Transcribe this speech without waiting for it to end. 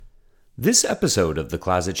This episode of the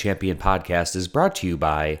Closet Champion podcast is brought to you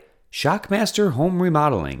by Shockmaster Home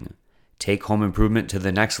Remodeling. Take home improvement to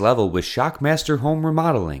the next level with Shockmaster Home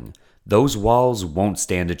Remodeling. Those walls won't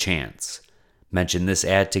stand a chance. Mention this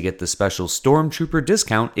ad to get the special Stormtrooper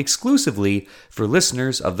discount exclusively for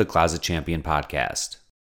listeners of the Closet Champion podcast.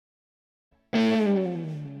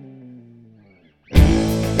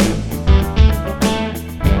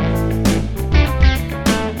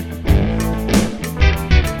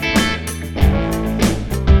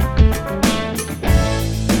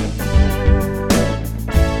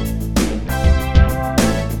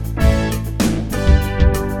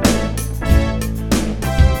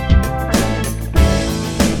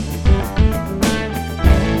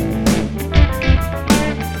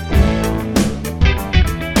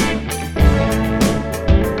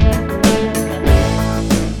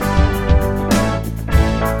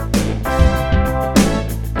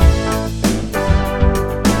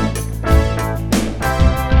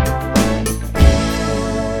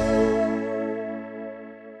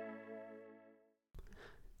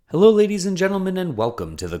 Hello, ladies and gentlemen, and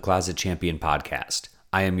welcome to the Closet Champion podcast.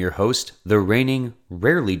 I am your host, the reigning,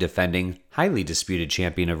 rarely defending, highly disputed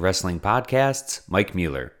champion of wrestling podcasts, Mike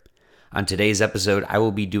Mueller. On today's episode, I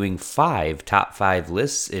will be doing 5 top 5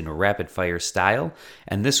 lists in rapid-fire style,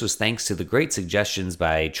 and this was thanks to the great suggestions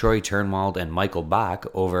by Troy Turnwald and Michael Bach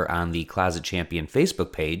over on the Closet Champion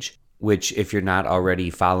Facebook page, which if you're not already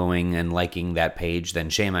following and liking that page, then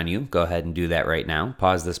shame on you. Go ahead and do that right now.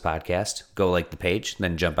 Pause this podcast, go like the page,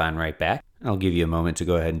 then jump on right back. I'll give you a moment to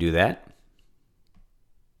go ahead and do that.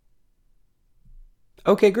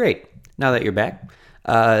 Okay, great. Now that you're back.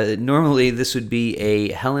 Normally this would be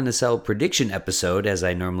a Hell in a Cell prediction episode, as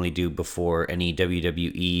I normally do before any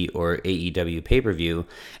WWE or AEW pay-per-view,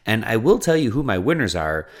 and I will tell you who my winners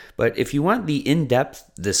are, but if you want the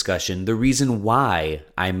in-depth discussion, the reason why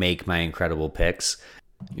I make my incredible picks,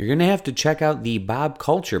 you're going to have to check out the Bob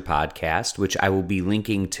Culture podcast, which I will be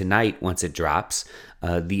linking tonight once it drops.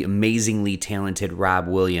 The amazingly talented Rob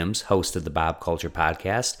Williams, host of the Bob Culture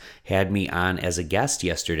podcast, had me on as a guest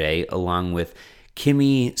yesterday, along with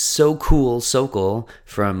Kimmy Sokol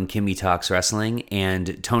from Kimmy Talks Wrestling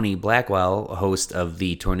and Tony Blackwell, host of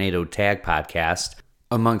the Tornado Tag podcast,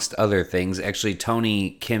 amongst other things. Actually,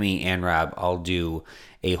 Tony, Kimmy, and Rob all do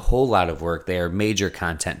a whole lot of work. They are major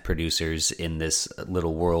content producers in this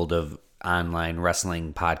little world of online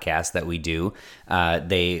wrestling podcast that we do.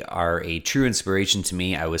 They are a true inspiration to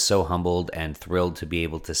me. I was so humbled and thrilled to be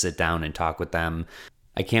able to sit down and talk with them.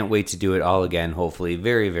 I can't wait to do it all again, hopefully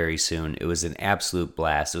very, very soon. It was an absolute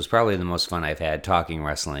blast. It was probably the most fun I've had talking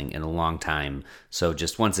wrestling in a long time. So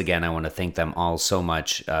just once again, I want to thank them all so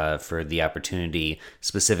much for the opportunity,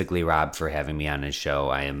 specifically Rob for having me on his show.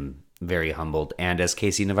 I am very humbled. And as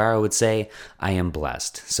Casey Navarro would say, I am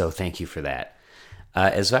blessed. So thank you for that.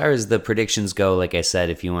 As far as the predictions go, like I said,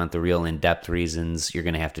 if you want the real in-depth reasons, you're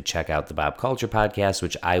going to have to check out the Bob Culture podcast,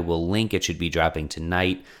 which I will link. It should be dropping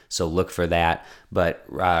tonight, so look for that. But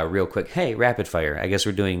real quick, hey, rapid fire. I guess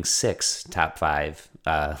we're doing 6 top 5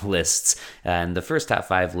 lists. And the first top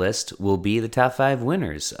 5 list will be the top 5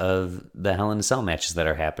 winners of the Hell in a Cell matches that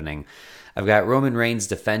are happening. I've got Roman Reigns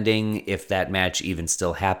defending if that match even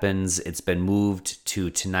still happens. It's been moved to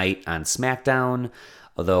tonight on SmackDown,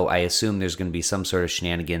 although I assume there's going to be some sort of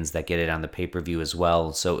shenanigans that get it on the pay-per-view as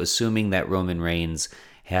well. So assuming that Roman Reigns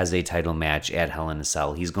has a title match at Hell in a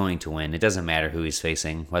Cell, he's going to win. It doesn't matter who he's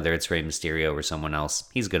facing, whether it's Rey Mysterio or someone else,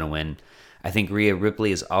 he's going to win. I think Rhea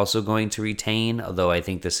Ripley is also going to retain, although I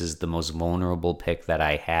think this is the most vulnerable pick that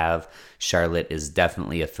I have. Charlotte is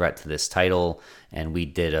definitely a threat to this title, and we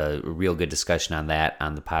did a real good discussion on that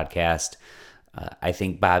on the podcast. I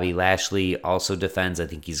think Bobby Lashley also defends. I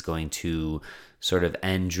think he's going to sort of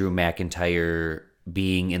end Drew McIntyre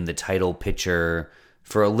being in the title picture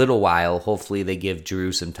for a little while. Hopefully they give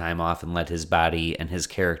Drew some time off and let his body and his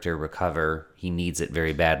character recover. He needs it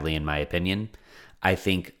very badly, in my opinion. I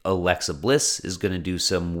think Alexa Bliss is going to do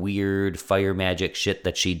some weird fire magic shit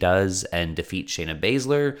that she does and defeat Shayna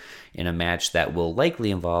Baszler in a match that will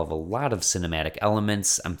likely involve a lot of cinematic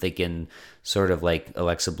elements. I'm thinking sort of like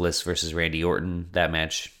Alexa Bliss versus Randy Orton, that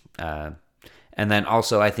match. And then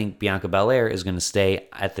also, I think Bianca Belair is going to stay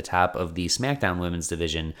at the top of the SmackDown Women's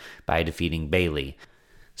Division by defeating Bayley.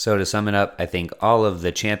 So to sum it up, I think all of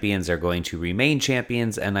the champions are going to remain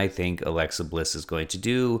champions, and I think Alexa Bliss is going to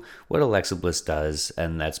do what Alexa Bliss does,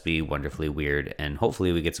 and that's be wonderfully weird, and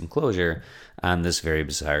hopefully we get some closure on this very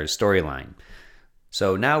bizarre storyline.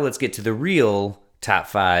 So now let's get to the real top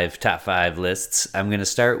five lists. I'm going to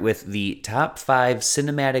start with the top 5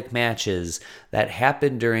 cinematic matches that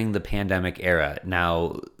happened during the pandemic era.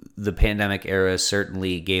 Now, the pandemic era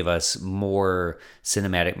certainly gave us more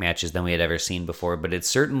cinematic matches than we had ever seen before, but it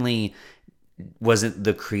certainly wasn't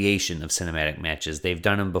the creation of cinematic matches. They've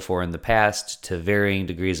done them before in the past to varying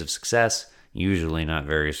degrees of success, usually not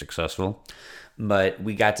very successful. But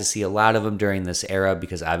we got to see a lot of them during this era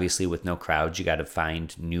because obviously with no crowds, you got to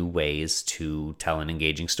find new ways to tell an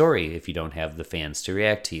engaging story if you don't have the fans to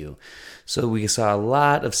react to you. So we saw a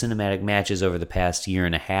lot of cinematic matches over the past year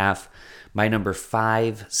and a half. My number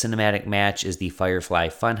 5 cinematic match is the Firefly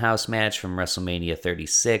Funhouse match from WrestleMania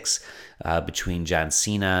 36 between John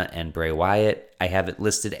Cena and Bray Wyatt. I have it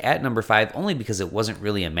listed at number 5 only because it wasn't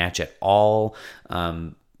really a match at all.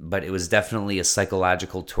 But it was definitely a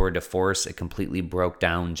psychological tour de force. It completely broke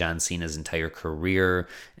down John Cena's entire career,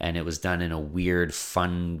 and it was done in a weird,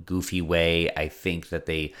 fun, goofy way. I think that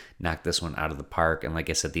they knocked this one out of the park, and like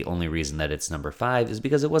I said, the only reason that it's number 5 is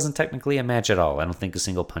because it wasn't technically a match at all. I don't think a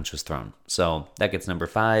single punch was thrown. So that gets number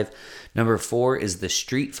 5. Number 4 is the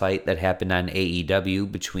street fight that happened on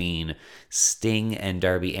AEW between Sting and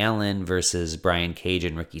Darby Allin versus Brian Cage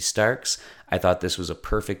and Ricky Starks. I thought this was a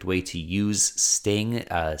perfect way to use Sting.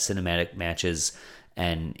 Cinematic matches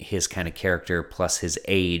and his kind of character plus his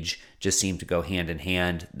age just seemed to go hand in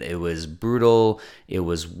hand. It was brutal. It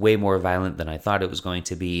was way more violent than I thought it was going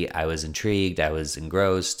to be. I was intrigued. I was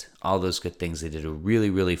engrossed. All those good things. They did a really,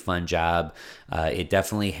 really fun job. It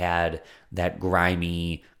definitely had that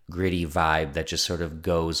grimy, gritty vibe that just sort of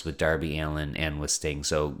goes with Darby Allin and with Sting.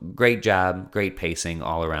 So great job, great pacing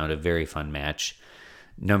all around, a very fun match.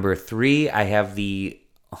 Number 3, I have the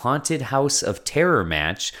Haunted House of Terror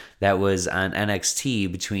match that was on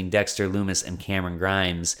NXT between Dexter Lumis and Cameron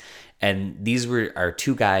Grimes. And these are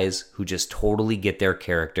two guys who just totally get their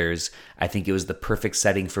characters. I think it was the perfect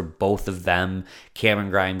setting for both of them. Cameron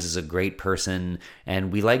Grimes is a great person,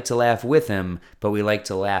 and we like to laugh with him, but we like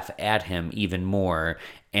to laugh at him even more.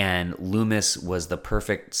 And Loomis was the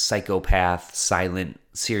perfect psychopath, silent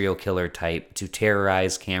serial killer type to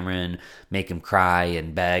terrorize Cameron, make him cry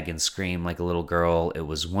and beg and scream like a little girl. It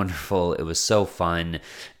was wonderful. It was so fun.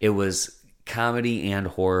 It was comedy and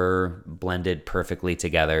horror blended perfectly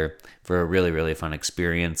together for a really, really fun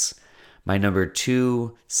experience. My number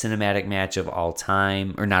 2 cinematic match of all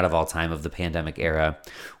time, or not of all time, of the pandemic era,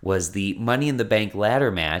 was the Money in the Bank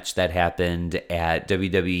ladder match that happened at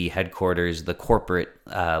WWE headquarters, the corporate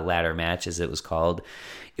ladder match, as it was called.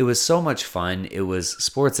 It was so much fun. It was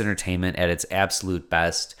sports entertainment at its absolute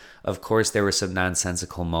best. Of course, there were some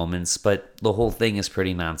nonsensical moments, but the whole thing is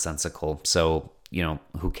pretty nonsensical. So,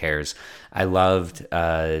 who cares? I loved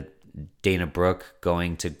Dana Brooke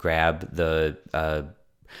going to grab the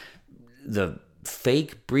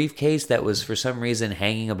fake briefcase that was for some reason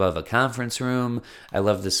hanging above a conference room. I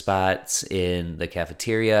love the spots in the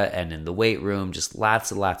cafeteria and in the weight room. Just lots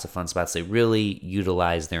and lots of fun spots. They really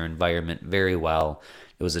utilized their environment very well.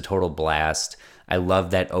 It was a total blast. I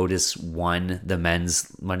love that Otis won the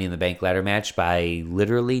men's Money in the Bank ladder match by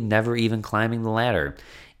literally never even climbing the ladder.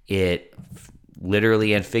 It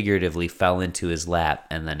literally and figuratively fell into his lap,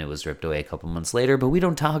 and then it was ripped away a couple months later, but we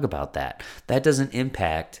don't talk about that. That doesn't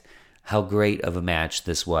impact how great of a match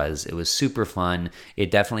this was. It was super fun.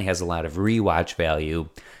 It definitely has a lot of rewatch value.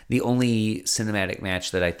 The only cinematic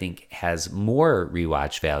match that I think has more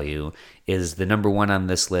rewatch value is the number 1 on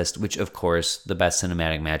this list, which of course, the best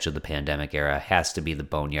cinematic match of the pandemic era has to be the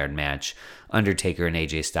Boneyard match. Undertaker and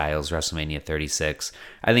AJ Styles, WrestleMania 36.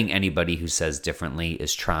 I think anybody who says differently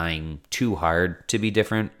is trying too hard to be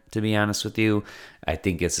different, to be honest with you. I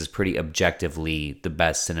think this is pretty objectively the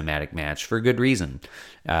best cinematic match for good reason.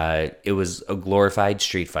 It was a glorified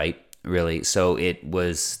street fight, really, so it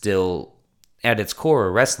was still, at its core,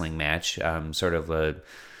 a wrestling match, sort of a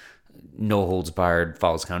no-holds-barred,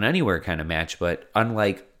 falls count anywhere kind of match, but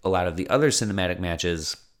unlike a lot of the other cinematic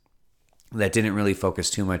matches that didn't really focus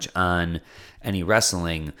too much on any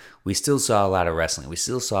wrestling, we still saw a lot of wrestling. We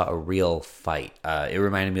still saw a real fight. It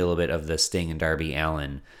reminded me a little bit of the Sting and Darby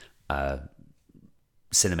Allin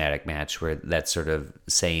cinematic match, where that sort of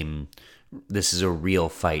same, this is a real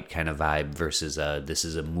fight kind of vibe versus this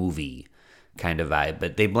is a movie kind of vibe.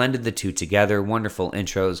 But they blended the two together. Wonderful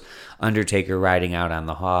intros. Undertaker riding out on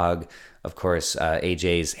the hog. Of course,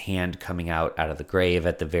 AJ's hand coming out of the grave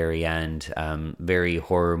at the very end. Very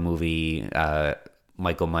horror movie,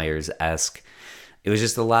 Michael Myers-esque. It was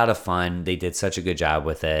just a lot of fun. They did such a good job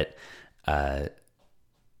with it. I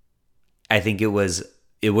think it was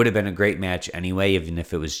it would have been a great match anyway, even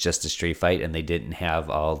if it was just a street fight and they didn't have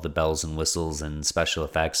all the bells and whistles and special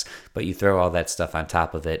effects. But you throw all that stuff on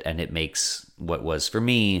top of it, and it makes what was, for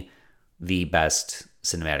me, the best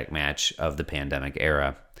cinematic match of the pandemic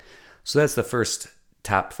era. So that's the first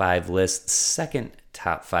top 5 list. Second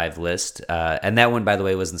top 5 list, and that one, by the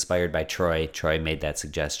way, was inspired by Troy. Troy made that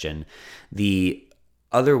suggestion. The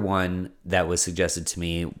other one that was suggested to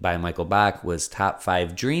me by Michael Bach was top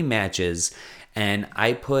 5 dream matches, and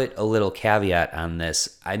I put a little caveat on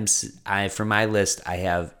this. For my list, I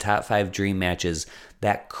have top 5 dream matches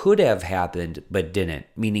that could have happened but didn't,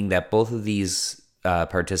 meaning that both of these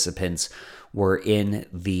participants were in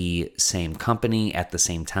the same company at the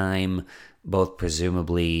same time, both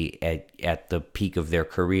presumably at the peak of their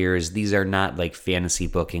careers. These are not like fantasy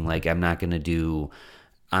booking. Like, I'm not going to do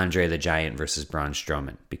Andre the Giant versus Braun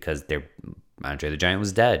Strowman because Andre the Giant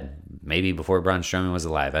was dead. Maybe before Braun Strowman was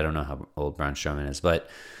alive. I don't know how old Braun Strowman is, but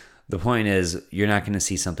the point is, you're not going to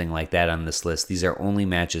see something like that on this list. These are only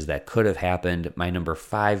matches that could have happened. My number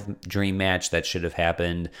 5 dream match that should have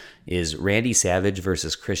happened is Randy Savage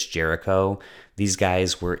versus Chris Jericho. These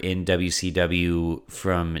guys were in WCW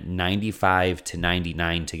from 95 to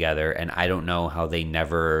 99 together, and I don't know how they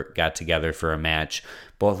never got together for a match.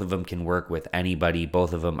 Both of them can work with anybody.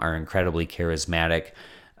 Both of them are incredibly charismatic.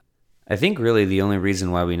 I think really the only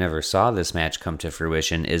reason why we never saw this match come to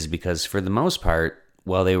fruition is because, for the most part,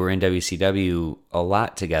 while they were in WCW a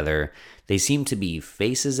lot together, they seemed to be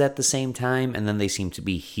faces at the same time, and then they seemed to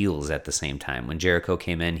be heels at the same time. When Jericho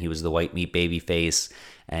came in, he was the white meat babyface,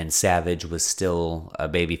 and Savage was still a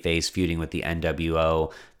babyface feuding with the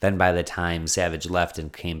NWO. Then by the time Savage left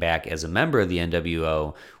and came back as a member of the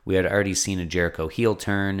NWO, we had already seen a Jericho heel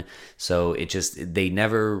turn. So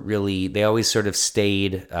they always sort of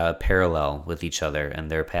stayed parallel with each other, and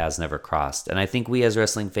their paths never crossed. And I think we as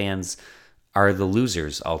wrestling fans are the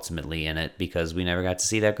losers ultimately in it because we never got to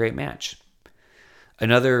see that great match.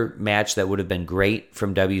 Another match that would have been great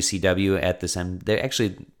from WCW at this time, they're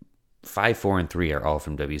actually 5, 4, and 3 are all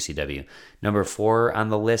from WCW. Number 4 on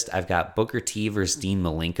the list, I've got Booker T versus Dean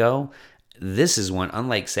Malenko. This is one,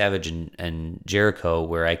 unlike Savage and Jericho,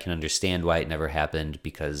 where I can understand why it never happened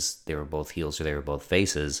because they were both heels or they were both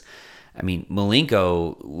faces. I mean,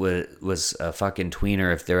 Malenko was a fucking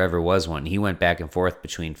tweener if there ever was one. He went back and forth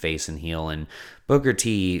between face and heel, and Booker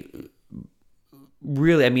T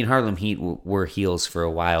really, I mean, Harlem Heat were heels for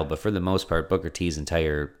a while, but for the most part, Booker T's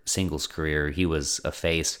entire singles career, he was a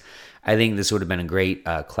face. I think this would have been a great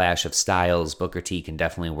clash of styles. Booker T can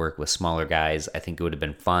definitely work with smaller guys. I think it would have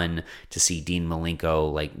been fun to see Dean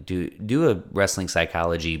Malenko like do a wrestling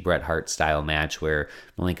psychology Bret Hart style match where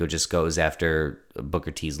Malenko just goes after Booker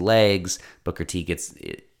T's legs. Booker T gets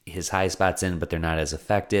his high spots in, but they're not as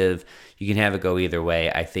effective. You can have it go either way.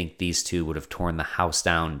 I think these two would have torn the house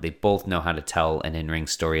down. They both know how to tell an in-ring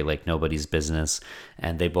story like nobody's business,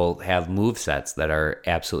 and they both have movesets that are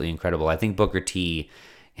absolutely incredible. I think Booker T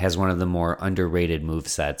has one of the more underrated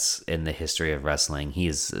movesets in the history of wrestling. He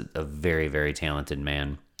is a very, very talented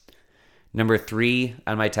man. Number 3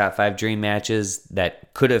 on my top 5 dream matches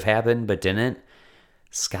that could have happened but didn't,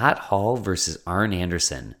 Scott Hall versus Arn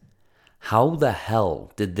Anderson. How the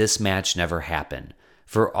hell did this match never happen?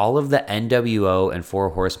 For all of the NWO and Four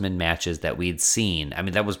Horsemen matches that we'd seen, I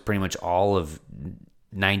mean, that was pretty much all of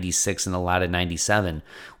 96 and a lot of 97.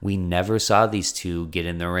 We never saw these two get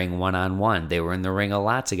in the ring one-on-one. They were in the ring a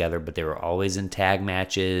lot together, but they were always in tag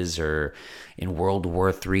matches or in World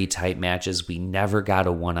War III type matches. We never got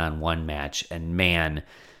a one-on-one match. And man,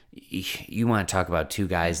 you want to talk about two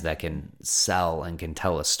guys that can sell and can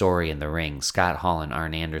tell a story in the ring, Scott Hall and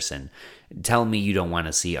Arn Anderson. Tell me you don't want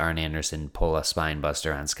to see Arn Anderson pull a spine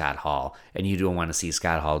buster on Scott Hall, and you don't want to see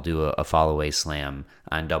Scott Hall do a fall-away slam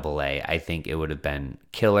on Double A. I think it would have been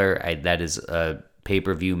killer. That is a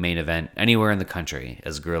pay-per-view main event anywhere in the country,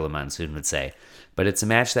 as Gorilla Monsoon would say. But it's a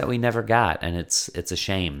match that we never got, and it's a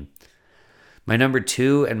shame. My number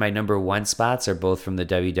 2 and my number 1 spots are both from the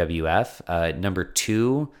WWF. Number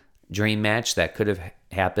 2, dream match that could have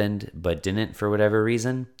happened but didn't for whatever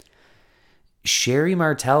reason, Sherry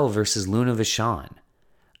Martel versus Luna Vachon.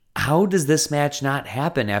 How does this match not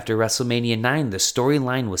happen after WrestleMania 9? The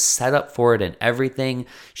storyline was set up for it and everything.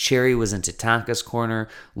 Sherry was in Tatanka's corner.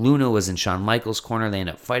 Luna was in Shawn Michaels' corner. They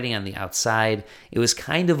ended up fighting on the outside. It was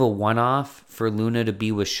kind of a one-off for Luna to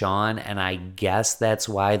be with Shawn, and I guess that's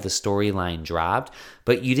why the storyline dropped.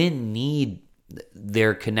 But you didn't need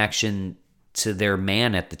their connection to their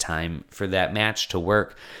man at the time for that match to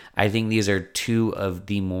work. I think these are two of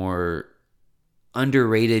the more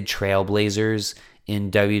underrated trailblazers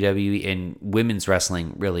in WWE, in women's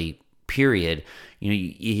wrestling, really, period.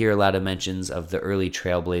 You hear a lot of mentions of the early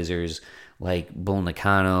Trailblazers like Bull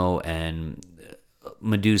Nakano and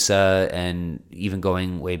Medusa, and even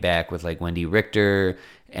going way back with like Wendy Richter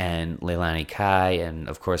and Leilani Kai and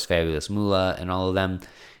of course Fabulous Moolah and all of them.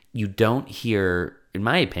 You don't hear, in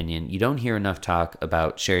my opinion, you don't hear enough talk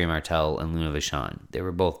about Sherry Martel and Luna Vachon. They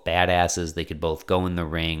were both badasses. They could both go in the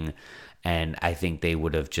ring, and I think they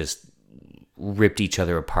would have just ripped each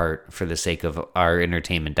other apart for the sake of our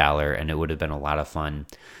entertainment dollar, and it would have been a lot of fun.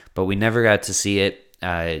 But we never got to see it.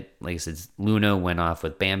 Like I said, Luna went off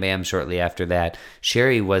with Bam Bam shortly after that.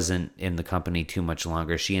 Sherry wasn't in the company too much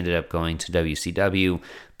longer. She ended up going to WCW.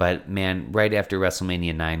 But man, right after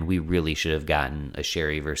WrestleMania 9, we really should have gotten a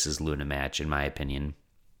Sherry versus Luna match, in my opinion.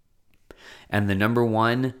 And the number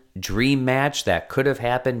one dream match that could have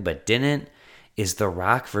happened but didn't is The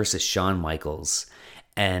Rock versus Shawn Michaels.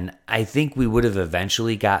 And I think we would have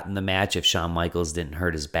eventually gotten the match if Shawn Michaels didn't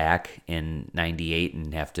hurt his back in 98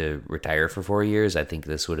 and have to retire for 4 years. I think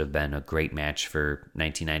this would have been a great match for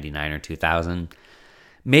 1999 or 2000.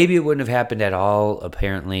 Maybe it wouldn't have happened at all.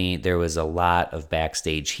 Apparently, there was a lot of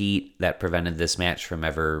backstage heat that prevented this match from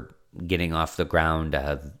ever getting off the ground.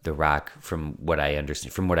 The Rock, from what I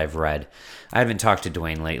understand, from what I've read, I haven't talked to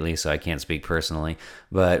Dwayne lately, so I can't speak personally,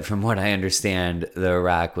 but from what I understand, The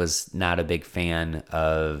Rock was not a big fan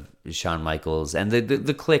of Shawn Michaels and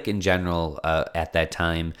the clique in general at that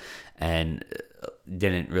time, and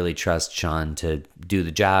didn't really trust Shawn to do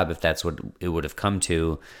the job if that's what it would have come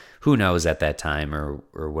to. Who knows at that time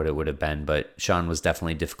or what it would have been, but Shawn was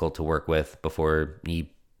definitely difficult to work with before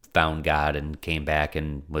he found God and came back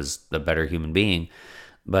and was a better human being.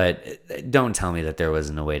 But don't tell me that there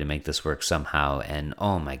wasn't a way to make this work somehow. And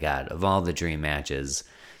oh my God, of all the dream matches,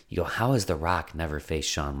 you go, how has The Rock never faced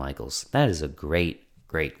Shawn Michaels? That is a great,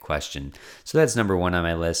 great question. So that's number one on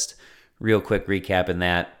my list. Real quick recap in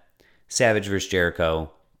that: Savage versus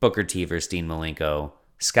Jericho, Booker T versus Dean Malenko,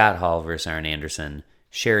 Scott Hall versus Arn Anderson,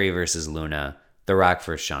 Sherry versus Luna, The Rock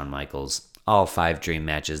versus Shawn Michaels. All 5 dream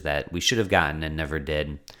matches that we should have gotten and never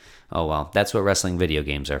did. Oh well, that's what wrestling video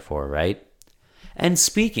games are for, right? And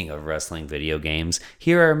speaking of wrestling video games,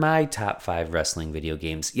 here are my top 5 wrestling video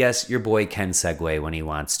games. Yes, your boy can segue when he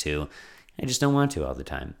wants to. I just don't want to all the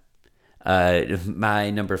time. My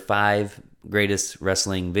number 5 greatest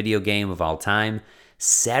wrestling video game of all time: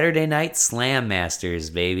 Saturday Night Slam Masters,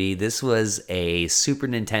 baby. This was a Super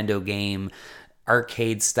Nintendo game,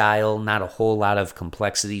 arcade style, not a whole lot of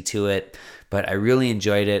complexity to it, but I really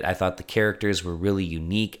enjoyed it. I thought the characters were really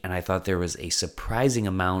unique, and I thought there was a surprising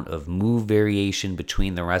amount of move variation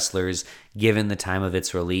between the wrestlers given the time of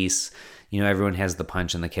its release. You know, everyone has the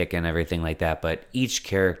punch and the kick and everything like that, but each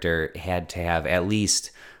character had to have at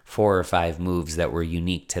least 4 or 5 moves that were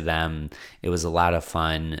unique to them. It was a lot of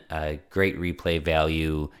fun, great replay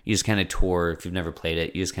value. You just kind of tour, if you've never played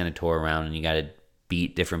it, you just kind of tour around and you got to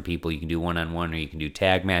beat different people. You can do one-on-one or you can do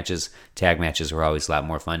tag matches. Tag matches were always a lot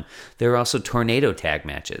more fun. There were also tornado tag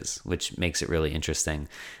matches, which makes it really interesting.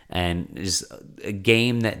 And it's a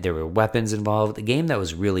game that there were weapons involved, a game that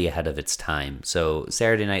was really ahead of its time. So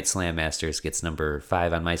Saturday Night Slam Masters gets number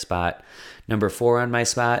 5 on my spot. Number 4 on my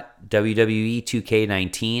spot, WWE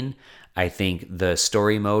 2K19. I think the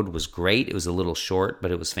story mode was great. It was a little short,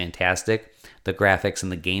 but it was fantastic. The graphics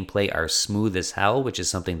and the gameplay are smooth as hell, which is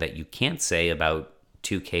something that you can't say about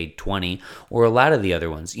 2K20 or a lot of the other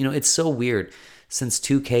ones. You know, it's so weird. Since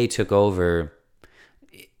 2K took over,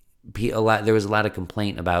 there was a lot of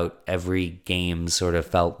complaint about every game sort of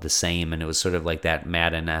felt the same, and it was sort of like that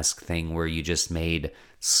Madden-esque thing where you just made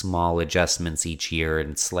small adjustments each year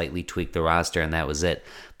and slightly tweaked the roster, and that was it.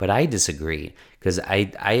 But I disagree, because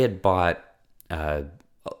I had bought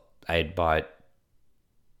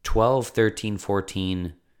 12, 13,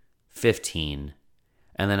 14, 15,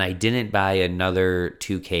 and then I didn't buy another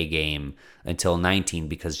 2K game until 19,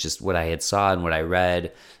 because just what I had saw and what I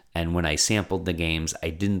read, and when I sampled the games, I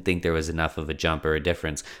didn't think there was enough of a jump or a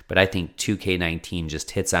difference. But I think 2K19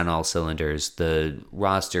 just hits on all cylinders. The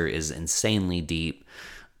roster is insanely deep.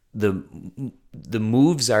 The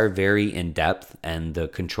moves are very in-depth, and the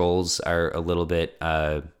controls are a little bit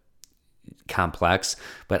complex,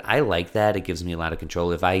 but I like that. It gives me a lot of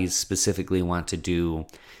control. If I specifically want to do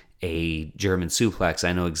a German suplex,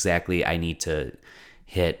 I know exactly I need to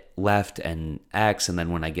hit left and X, and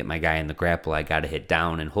then when I get my guy in the grapple, I got to hit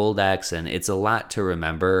down and hold X, and it's a lot to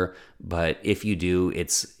remember, but if you do,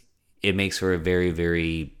 it makes for a very,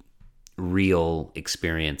 very real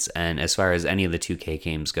experience. And as far as any of the 2K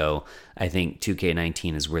games go, I think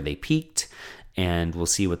 2K19 is where they peaked, and we'll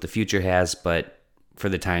see what the future has, but for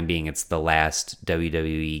the time being, it's the last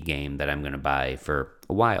WWE game that I'm going to buy for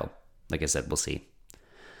a while. Like I said, we'll see.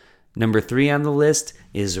 Number 3 on the list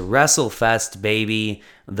is WrestleFest, baby.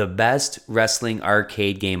 The best wrestling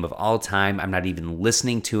arcade game of all time. I'm not even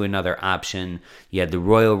listening to another option. You had the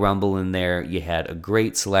Royal Rumble in there. You had a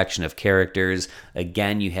great selection of characters.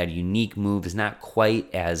 Again, you had unique moves, not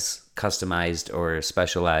quite as customized or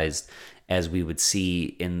specialized as we would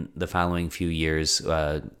see in the following few years.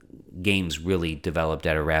 Games really developed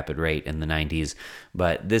at a rapid rate in the 90s,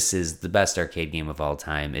 but this is the best arcade game of all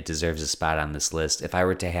time. It deserves a spot on this list. If I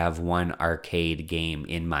were to have one arcade game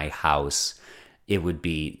in my house, it would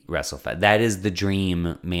be WrestleFest. That is the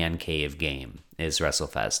dream man cave game, is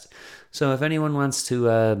WrestleFest. So if anyone wants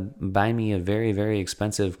to buy me a very, very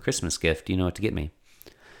expensive Christmas gift, you know what to get me.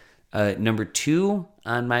 Number 2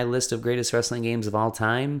 on my list of greatest wrestling games of all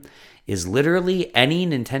time is literally any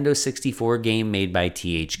Nintendo 64 game made by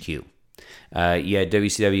THQ. You had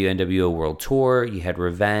WCW NWO World Tour, you had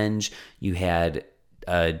Revenge, you had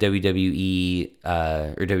WWE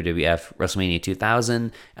or WWF WrestleMania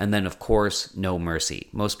 2000, and then of course No Mercy.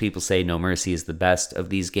 Most people say No Mercy is the best of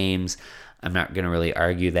these games. I'm not going to really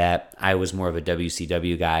argue that. I was more of a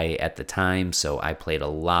WCW guy at the time, so I played a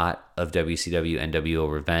lot of WCW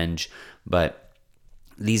NWO Revenge, but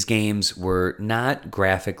these games were not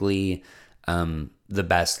graphically the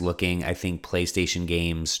best looking. I think PlayStation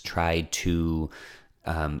games tried to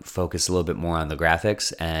focus a little bit more on the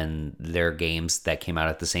graphics, and their games that came out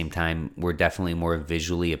at the same time were definitely more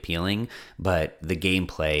visually appealing, but the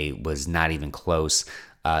gameplay was not even close.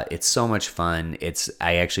 It's so much fun.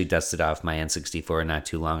 I actually dusted off my N64 not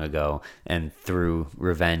too long ago and threw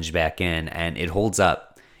Revenge back in, and it holds up.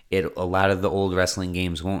 A lot of the old wrestling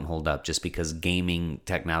games won't hold up just because gaming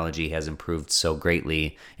technology has improved so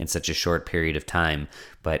greatly in such a short period of time.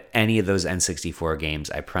 But any of those N64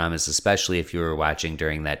 games, I promise, especially if you were watching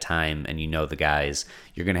during that time and you know the guys,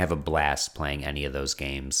 you're going to have a blast playing any of those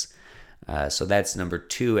games. So that's number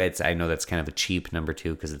 2. I know that's kind of a cheap number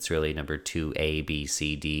 2 because it's really number 2, A, B,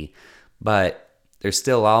 C, D. But they're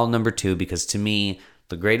still all number 2 because to me,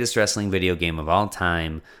 the greatest wrestling video game of all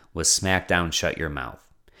time was SmackDown Shut Your Mouth.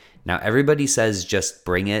 Now, everybody says Just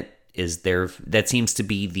Bring It that seems to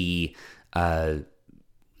be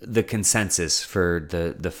the consensus for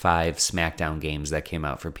the 5 SmackDown games that came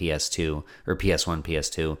out for PS2 or PS1,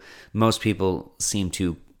 PS2. Most people seem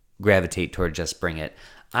to gravitate toward Just Bring It.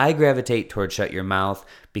 I gravitate toward Shut Your Mouth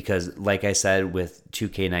because, like I said, with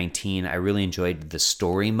 2K19, I really enjoyed the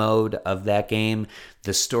story mode of that game.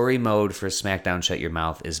 The story mode for SmackDown Shut Your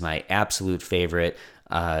Mouth is my absolute favorite.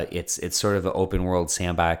 It's sort of an open world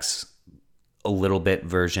sandbox, a little bit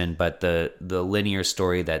version, but the linear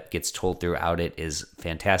story that gets told throughout it is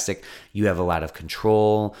fantastic. You have a lot of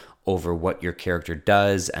control over what your character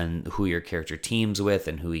does and who your character teams with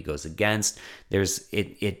and who he goes against.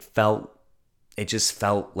 It just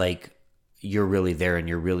felt like you're really there and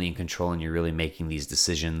you're really in control and you're really making these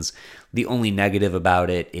decisions. The only negative about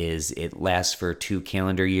it is it lasts for 2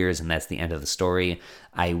 calendar years and that's the end of the story.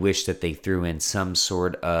 I wish that they threw in some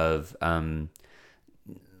sort of kind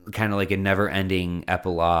of like a never-ending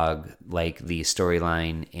epilogue like the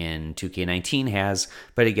storyline in 2K19 has.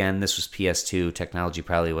 But again, this was PS2. Technology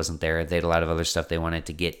probably wasn't there. They had a lot of other stuff they wanted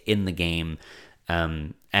to get in the game.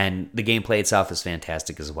 And the gameplay itself is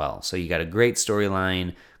fantastic as well. So you got a great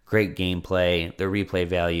storyline, great gameplay. The replay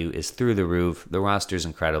value is through the roof. The roster's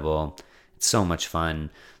incredible. It's so much fun.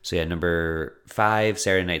 So yeah, number 5,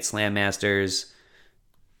 Saturday Night Slam Masters.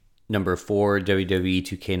 Number 4, WWE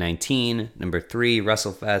 2K19. Number 3,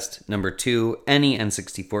 WrestleFest. Number 2, any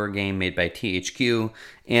N64 game made by THQ.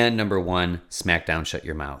 And number 1, SmackDown Shut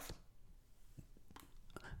Your Mouth.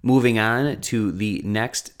 Moving on to the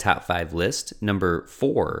next top 5 list, number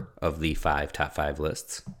 4 of the 5 top 5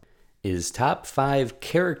 lists is top 5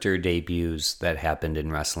 character debuts that happened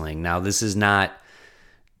in wrestling. Now, this is not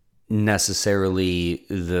necessarily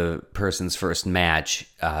the person's first match,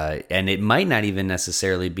 and it might not even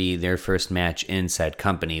necessarily be their first match in said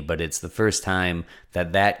company, but it's the first time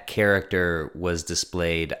that character was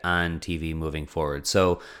displayed on TV moving forward.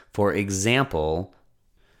 So, for example,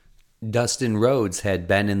 Dustin Rhodes had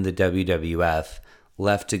been in the WWF,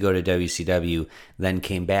 left to go to WCW, then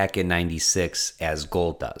came back in 96 as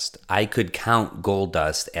Goldust. I could count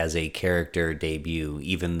Goldust as a character debut,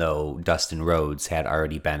 even though Dustin Rhodes had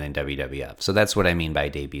already been in WWF. So that's what I mean by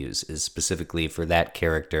debuts, is specifically for that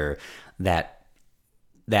character, that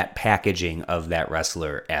packaging of that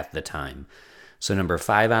wrestler at the time. So number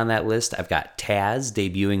 5 on that list, I've got Taz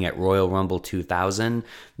debuting at Royal Rumble 2000.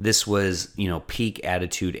 This was, peak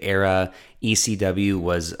Attitude Era. ECW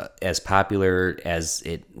was as popular as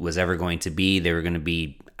it was ever going to be. They were going to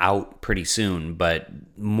be out pretty soon, but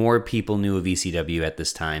more people knew of ECW at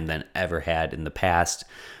this time than ever had in the past.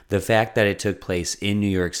 The fact that it took place in New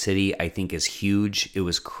York City, I think, is huge. It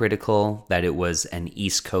was critical that it was an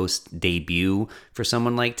East Coast debut for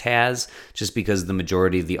someone like Taz, just because the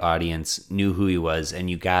majority of the audience knew who he was and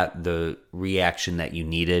you got the reaction that you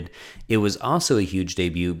needed. It was also a huge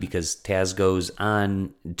debut because Taz goes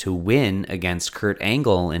on to win against Kurt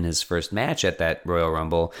Angle in his first match at that Royal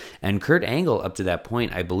Rumble, and Kurt Angle, up to that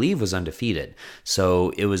point, I believe, was undefeated. So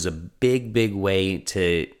it was a big, big way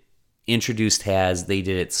to introduce Taz. They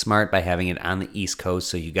did it smart by having it on the East Coast,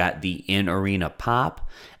 so you got the in-arena pop,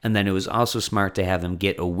 and then it was also smart to have him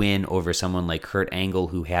get a win over someone like Kurt Angle,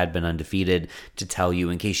 who had been undefeated, to tell you,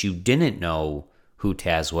 in case you didn't know who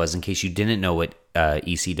Taz was, in case you didn't know what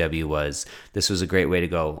ECW was, this was a great way to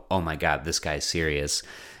go, oh my God, this guy's serious.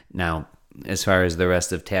 Now, as far as the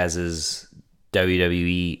rest of Taz's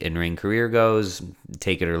WWE in-ring career goes,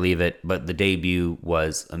 take it or leave it, but the debut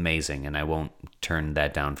was amazing, and I won't turn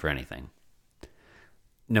that down for anything.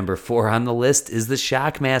 Number 4 on the list is the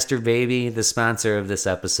Shockmaster, baby, the sponsor of this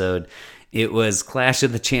episode. It was Clash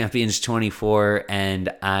of the Champions 24,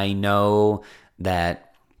 and I know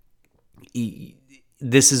that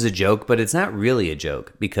this is a joke, but it's not really a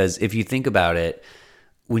joke, because if you think about it,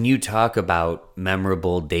 when you talk about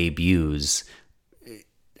memorable debuts,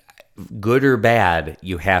 good or bad,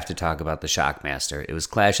 you have to talk about the Shockmaster. It was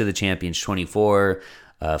Clash of the Champions 24,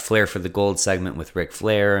 Flair for the Gold segment with Ric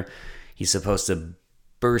Flair. He's supposed to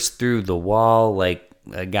burst through the wall like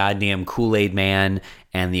a goddamn Kool-Aid man,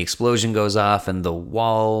 and the explosion goes off, and the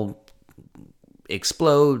wall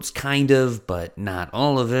explodes, kind of, but not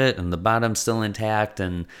all of it, and the bottom's still intact,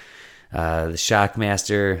 and the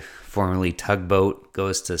Shockmaster, formerly Tugboat,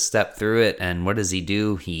 goes to step through it, and what does he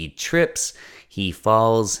do? He trips, he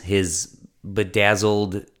falls, his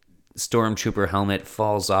bedazzled Stormtrooper helmet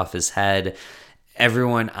falls off his head.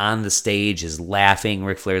 Everyone on the stage is laughing.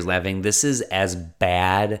 Ric Flair's laughing. This is as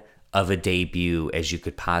bad of a debut as you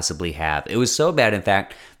could possibly have. It was so bad, in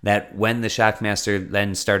fact, that when the Shockmaster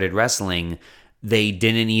then started wrestling, they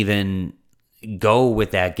didn't even go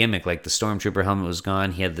with that gimmick. Like, the Stormtrooper helmet was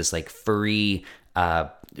gone. He had this like furry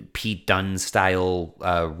Pete Dunne style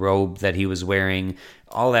robe that he was wearing.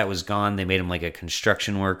 All that was gone. They made him like a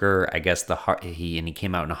construction worker. I guess he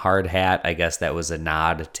came out in a hard hat. I guess that was a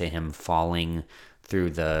nod to him falling through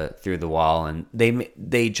the wall, and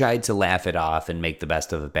they tried to laugh it off and make the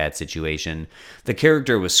best of a bad situation. The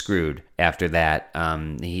character was screwed after that.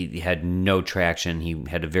 He had no traction. He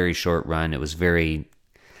had a very short run. It was very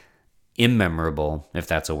immemorable, if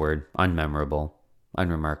that's a word. Unmemorable,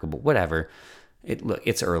 unremarkable, whatever.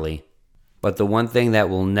 It's early. But the one thing that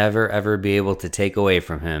we'll never, ever be able to take away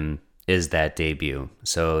from him is that debut.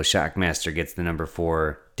 So Shockmaster gets the number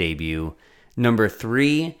 4 debut. Number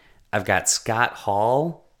 3, I've got Scott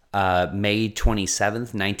Hall, May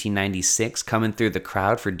 27th, 1996, coming through the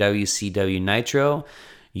crowd for WCW Nitro.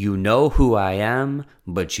 You know who I am,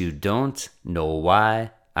 but you don't know why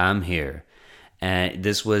I'm here. And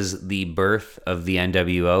this was the birth of the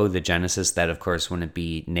NWO, the genesis that, of course, wouldn't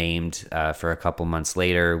be named for a couple months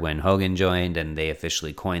later when Hogan joined and they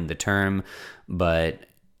officially coined the term. But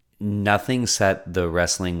nothing set the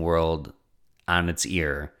wrestling world on its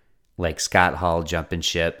ear like Scott Hall jumping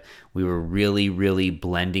ship. We were really, really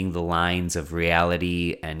blending the lines of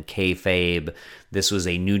reality and kayfabe. This was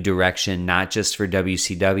a new direction, not just for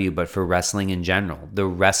WCW, but for wrestling in general. The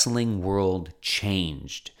wrestling world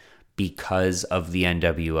changed because of the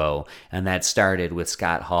NWO, and that started with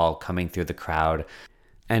Scott Hall coming through the crowd.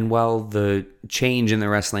 And while the change in the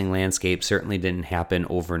wrestling landscape certainly didn't happen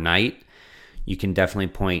overnight, you can definitely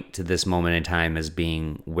point to this moment in time as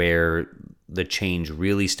being where the change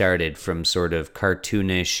really started, from sort of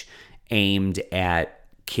cartoonish, aimed at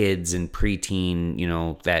kids and preteen,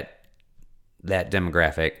 that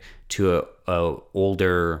demographic, to a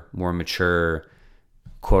older, more mature,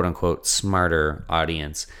 quote unquote, smarter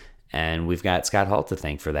audience. And we've got Scott Hall to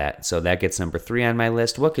thank for that. So that gets number 3 on my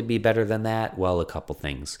list. What could be better than that? Well, a couple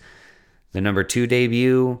things. The number 2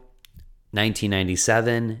 debut,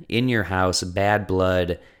 1997, In Your House, Bad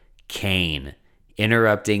Blood, Kane,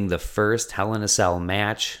 interrupting the first Hell in a Cell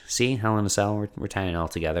match. See, Hell in a Cell, we're tying it all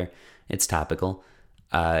together. It's topical.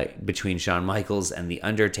 Between Shawn Michaels and The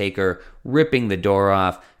Undertaker, ripping the door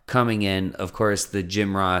off, coming in. Of course, the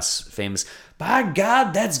Jim Ross famous, by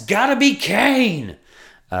God, that's gotta be Kane.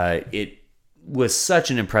 It was such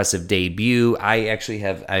an impressive debut. I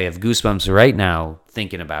have goosebumps right now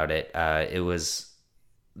thinking about it. It was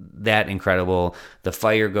that incredible. The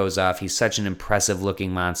fire goes off. He's such an impressive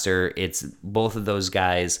looking monster. It's both of those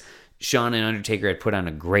guys Shawn and Undertaker had put on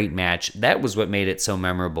a great match. That was what made it so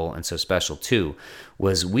memorable and so special too,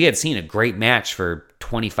 was we had seen a great match for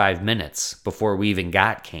 25 minutes before we even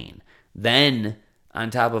got Kane. Then, on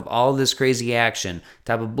top of all this crazy action,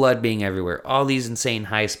 top of blood being everywhere, all these insane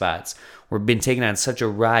high spots, we've been taken on such a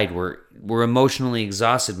ride. We're emotionally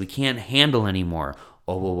exhausted. We can't handle anymore.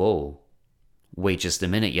 Oh, whoa, whoa. Wait just a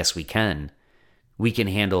minute. Yes, we can. We can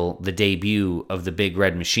handle the debut of the Big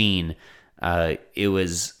Red Machine. It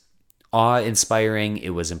was awe-inspiring. It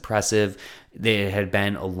was impressive. There had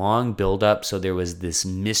been a long build-up, so there was this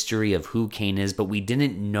mystery of who Kane is, but we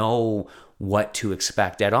didn't know what to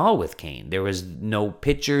expect at all with Kane. There was no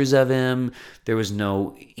pictures of him. There was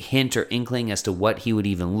no hint or inkling as to what he would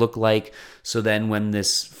even look like. So then when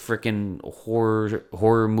this freaking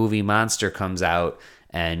horror movie monster comes out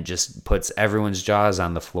and just puts everyone's jaws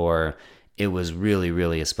on the floor, it was really,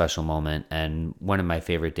 really a special moment and one of my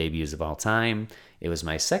favorite debuts of all time. It was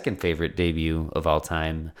my second favorite debut of all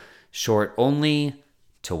time, short only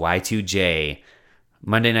to Y2J.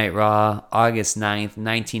 Monday Night Raw, August 9th,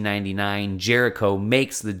 1999. Jericho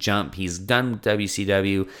makes the jump. He's done with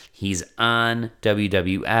WCW. He's on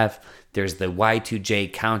WWF. There's the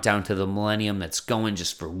Y2J countdown to the millennium that's going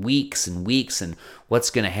just for weeks and weeks, and what's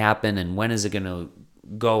going to happen and when is it going to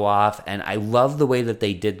go off. And I love the way that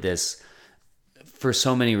they did this for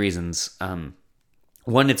so many reasons.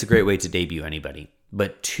 One, it's a great way to debut anybody.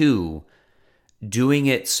 But two, doing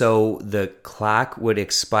it so the clock would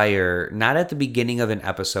expire not at the beginning of an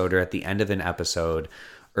episode or at the end of an episode,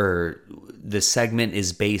 or the segment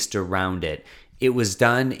is based around it. It was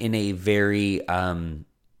done in a very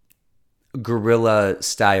guerrilla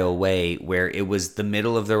style way where it was the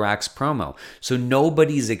middle of The Rock's promo. So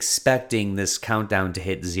nobody's expecting this countdown to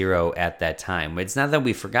hit 0 at that time. It's not that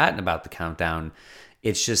we've forgotten about the countdown.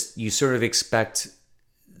 It's just you sort of expect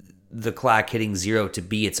the clock hitting 0 to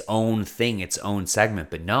be its own thing, its own segment.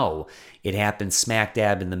 But no, it happens smack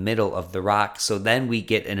dab in the middle of The Rock. So then we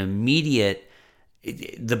get an immediate,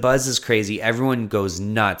 the buzz is crazy. Everyone goes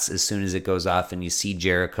nuts as soon as it goes off and you see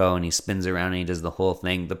Jericho and he spins around and he does the whole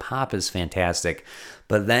thing. The pop is fantastic.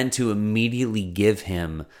 But then to immediately give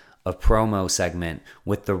him a promo segment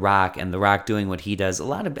with The Rock and The Rock doing what he does.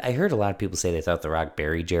 I heard a lot of people say they thought The Rock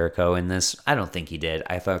buried Jericho in this. I don't think he did.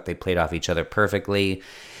 I thought they played off each other perfectly.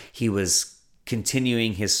 He was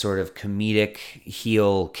continuing his sort of comedic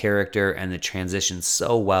heel character and the transition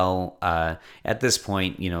so well. At this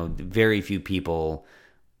point, very few people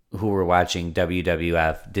who were watching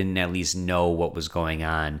WWF didn't at least know what was going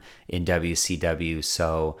on in WCW.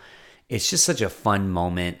 So it's just such a fun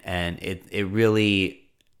moment. And it really,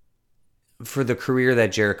 for the career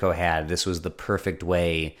that Jericho had, this was the perfect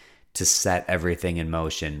way to set everything in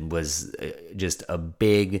motion. Was just a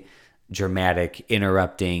big, dramatic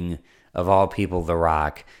interrupting of all people, The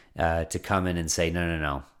Rock, to come in and say,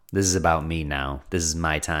 no, this is about me now. This is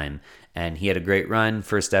my time. And he had a great run,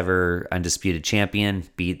 first ever undisputed champion,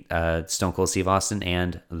 beat Stone Cold Steve Austin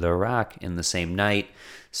and The Rock in the same night.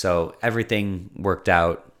 So everything worked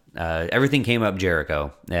out. Everything came up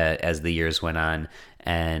Jericho as the years went on,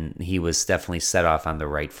 and he was definitely set off on the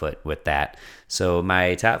right foot with that. So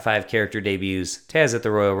my top 5 character debuts: Taz at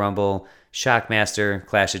the Royal Rumble, Shockmaster,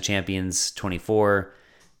 Clash of Champions 24,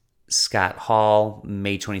 Scott Hall,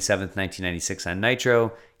 May 27th, 1996 on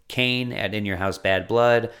Nitro, Kane at In Your House Bad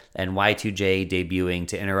Blood, and Y2J debuting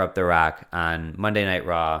to interrupt The Rock on Monday Night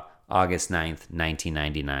Raw, August 9th,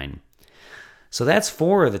 1999. So that's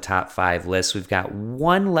 4 of the top 5 lists. We've got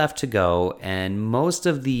 1 left to go, and most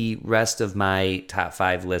of the rest of my top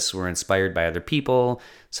 5 lists were inspired by other people,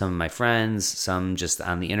 some of my friends, some just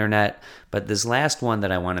on the internet. But this last one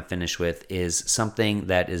that I want to finish with is something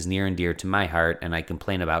that is near and dear to my heart, and I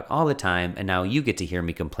complain about all the time, and now you get to hear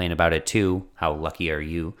me complain about it too. How lucky are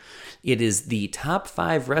you? It is the top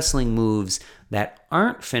 5 wrestling moves that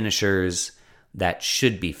aren't finishers that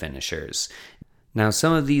should be finishers. Now,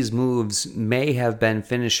 some of these moves may have been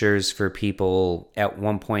finishers for people at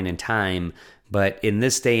one point in time, but in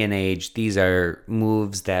this day and age, these are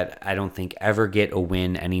moves that I don't think ever get a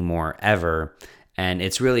win anymore, ever. And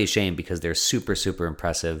it's really a shame because they're super, super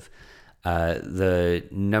impressive. The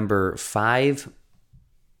number 5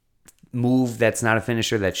 move that's not a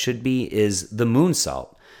finisher that should be is the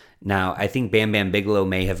moonsault. Now, I think Bam Bam Bigelow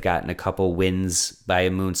may have gotten a couple wins by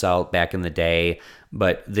a moonsault back in the day,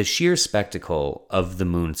 but the sheer spectacle of the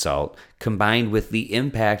moonsault, combined with the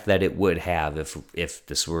impact that it would have if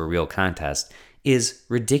this were a real contest, is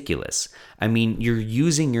ridiculous. I mean, you're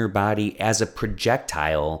using your body as a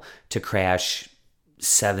projectile to crash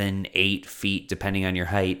 7, 8 feet, depending on your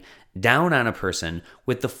height, down on a person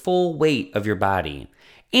with the full weight of your body.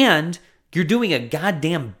 And You're doing a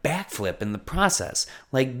goddamn backflip in the process.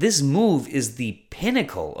 Like, this move is the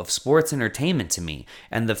pinnacle of sports entertainment to me.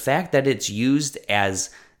 And the fact that it's used as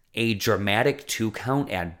a dramatic 2 count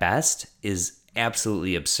at best is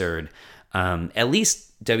absolutely absurd. At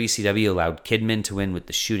least WCW allowed Kidman to win with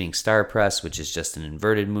the shooting star press, which is just an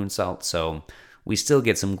inverted moonsault. So we still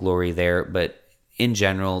get some glory there. But in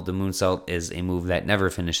general, the moonsault is a move that never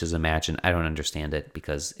finishes a match. And I don't understand it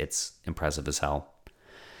because it's impressive as hell.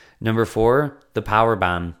 Number 4, the power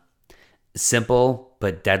bomb. Simple,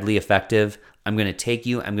 but deadly effective. I'm going to take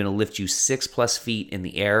you, I'm going to lift you 6+ feet in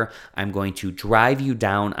the air. I'm going to drive you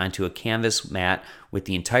down onto a canvas mat with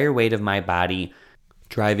the entire weight of my body,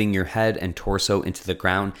 driving your head and torso into the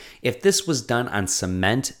ground. If this was done on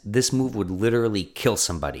cement, this move would literally kill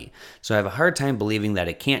somebody. So I have a hard time believing that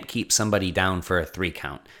it can't keep somebody down for a 3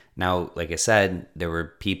 count. Now, like I said, there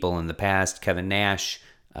were people in the past, Kevin Nash,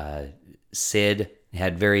 Sid,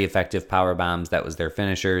 had very effective power bombs. That was their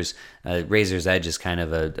finishers. Razor's Edge is kind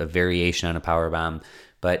of a variation on a power bomb.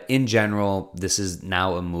 But in general, this is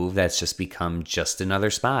now a move that's just become just another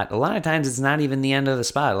spot. A lot of times it's not even the end of the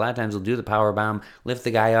spot. A lot of times we'll do the power bomb, lift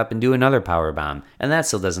the guy up, and do another power bomb. And that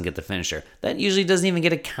still doesn't get the finisher. That usually doesn't even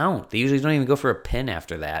get a count. They usually don't even go for a pin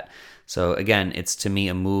after that. So again, it's to me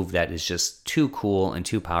a move that is just too cool and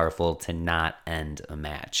too powerful to not end a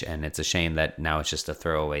match. And it's a shame that now it's just a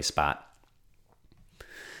throwaway spot.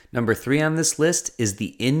 Number 3 on this list is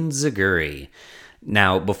the enziguri.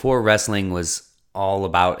 Now, before wrestling was all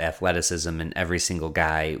about athleticism and every single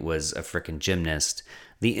guy was a freaking gymnast,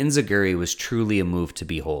 the enziguri was truly a move to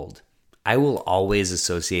behold. I will always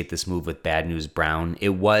associate this move with Bad News Brown.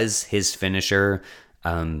 It was his finisher,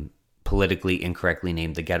 politically incorrectly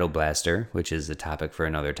named the Ghetto Blaster, which is a topic for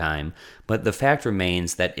another time. But the fact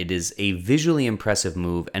remains that it is a visually impressive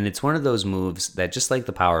move, and it's one of those moves that, just like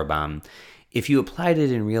the powerbomb, if you applied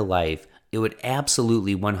it in real life, it would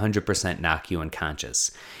absolutely 100% knock you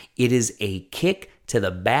unconscious. It is a kick to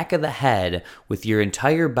the back of the head with your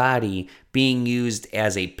entire body being used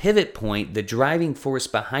as a pivot point, the driving force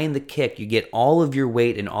behind the kick. You get all of your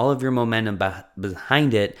weight and all of your momentum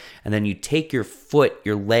behind it, and then you take your foot,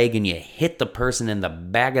 your leg, and you hit the person in the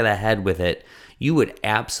back of the head with it. You would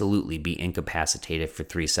absolutely be incapacitated for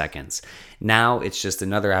 3 seconds. Now it's just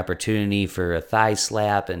another opportunity for a thigh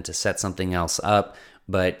slap and to set something else up.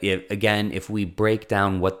 But if we break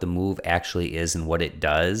down what the move actually is and what it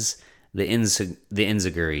does, the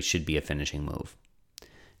enziguri should be a finishing move.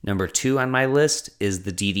 Number 2 on my list is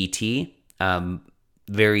the DDT.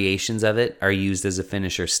 Variations of it are used as a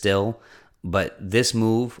finisher still, but this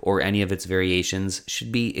move or any of its variations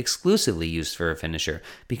should be exclusively used for a finisher.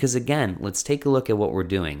 Because again, let's take a look at what we're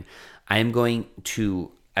doing. I've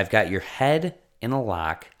got your head in a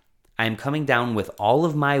lock. I'm coming down with all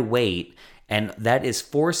of my weight, and that is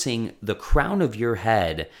forcing the crown of your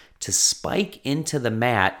head to spike into the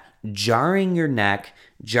mat, jarring your neck,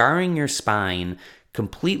 jarring your spine,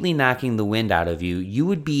 completely knocking the wind out of you. You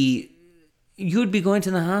would be going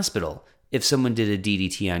to the hospital if someone did a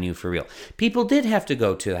DDT on you for real. People did have to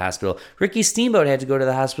go to the hospital. Ricky Steamboat had to go to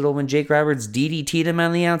the hospital when Jake Roberts DDT'd him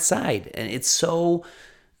on the outside. And it's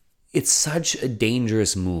such a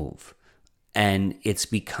dangerous move. And it's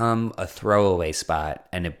become a throwaway spot,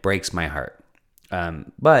 and it breaks my heart.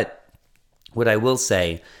 But what I will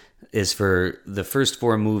say is, for the first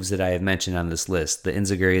 4 moves that I have mentioned on this list, the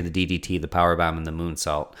enziguri, the DDT, the powerbomb, and the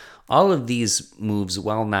moonsault, all of these moves,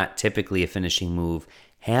 while not typically a finishing move,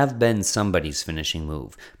 have been somebody's finishing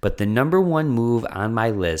move. But the number 1 move on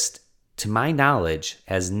my list, to my knowledge,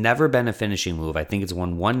 has never been a finishing move. I think it's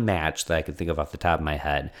won 1 match that I can think of off the top of my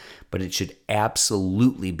head, but it should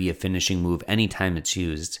absolutely be a finishing move anytime it's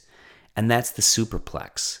used, and that's the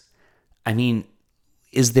superplex. I mean,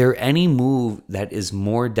 is there any move that is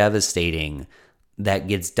more devastating that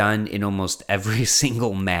gets done in almost every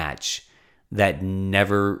single match that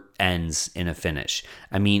never ends in a finish?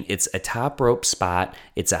 I mean, it's a top rope spot.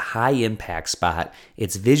 It's a high impact spot.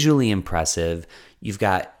 It's visually impressive. You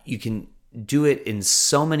can do it in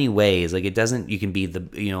so many ways. Like, you can be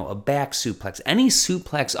a back suplex, any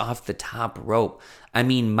suplex off the top rope. I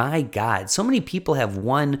mean, my God, so many people have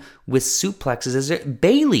won with suplexes.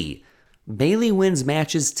 Bayley wins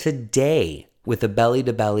matches today with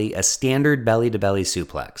a standard belly-to-belly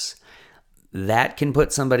suplex. That can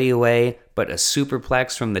put somebody away, but a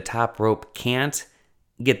superplex from the top rope can't.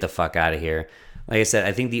 Get the fuck out of here. Like I said,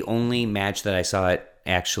 I think the only match that I saw it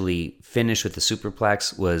actually finish with the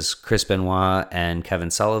superplex was Chris Benoit and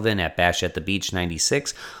Kevin Sullivan at Bash at the Beach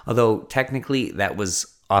 96, although technically that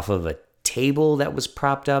was off of a table that was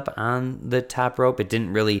propped up on the top rope.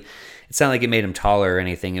 It's not like it made him taller or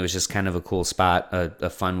anything. It was just kind of a cool spot, a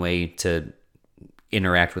fun way to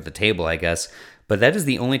interact with the table, I guess. But that is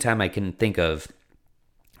the only time I can think of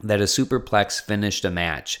that a superplex finished a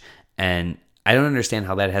match. And I don't understand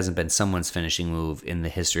how that hasn't been someone's finishing move in the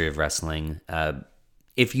history of wrestling.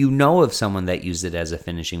 If you know of someone that used it as a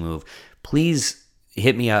finishing move, please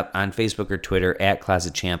hit me up on Facebook or Twitter at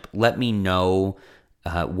ClosetChamp. Let me know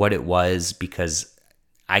what it was, because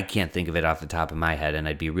I can't think of it off the top of my head, and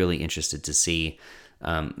I'd be really interested to see.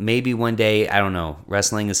 Maybe one day, I don't know,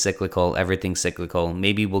 wrestling is cyclical, everything's cyclical.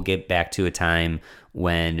 Maybe we'll get back to a time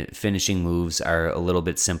when finishing moves are a little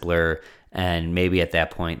bit simpler, and maybe at that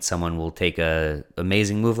point someone will take a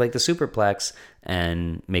amazing move like the superplex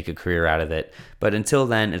and make a career out of it. But until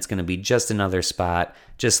then, it's going to be just another spot,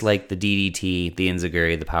 just like the DDT, the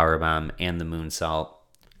Enziguri, the powerbomb, and the moonsault.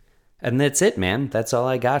 And that's it, man. That's all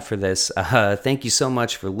I got for this. Thank you so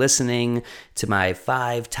much for listening to my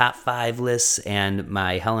top 5 lists and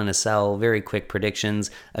my Hell in a Cell very quick predictions.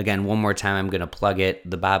 Again, one more time, I'm going to plug it,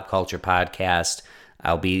 the Bob Culture Podcast.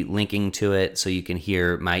 I'll be linking to it so you can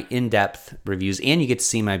hear my in-depth reviews, and you get to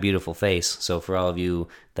see my beautiful face. So for all of you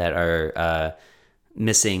that are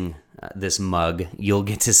missing this mug, you'll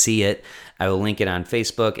get to see it. I will link it on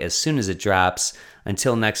Facebook as soon as it drops.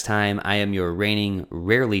 Until next time, I am your reigning,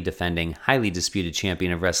 rarely defending, highly disputed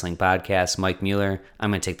champion of wrestling podcast, Mike Mueller.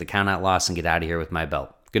 I'm going to take the count-out loss and get out of here with my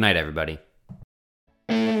belt. Good night, everybody.